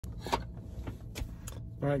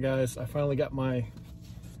All right, guys, I finally got my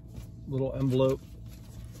little envelope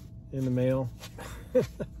in the mail.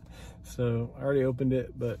 So I already opened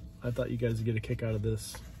it, but I thought you guys would get a kick out of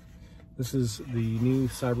this. This is the new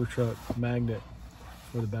Cybertruck magnet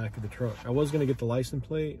for the back of the truck. I was gonna get the license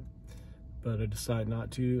plate, but I decided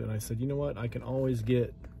not to, and I said, you know what, I can always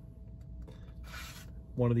get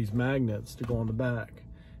one of these magnets to go on the back,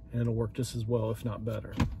 and it'll work just as well, if not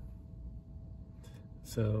better.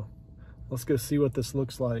 So let's go see what this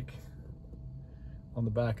looks like on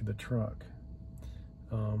the back of the truck.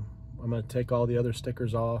 I'm gonna take all the other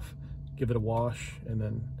stickers off, give it a wash, and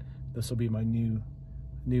then this will be my new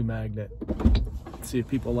magnet. Let's see if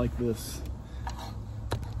people like this,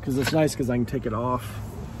 because it's nice because I can take it off.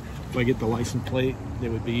 If I get the license plate, it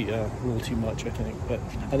would be a little too much, I think. But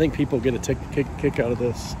I think people get a kick out of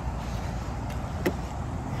this.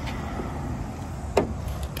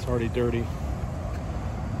 It's already dirty.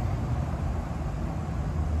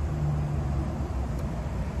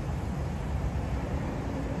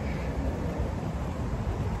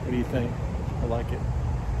 What do you think? I like it.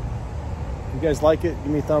 If you guys like it,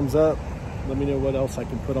 give me a thumbs up. Let me know what else I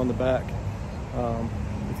can put on the back.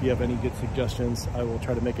 If you have any good suggestions, I will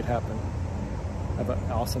try to make it happen. Have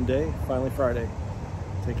an awesome day. Finally Friday.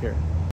 Take care.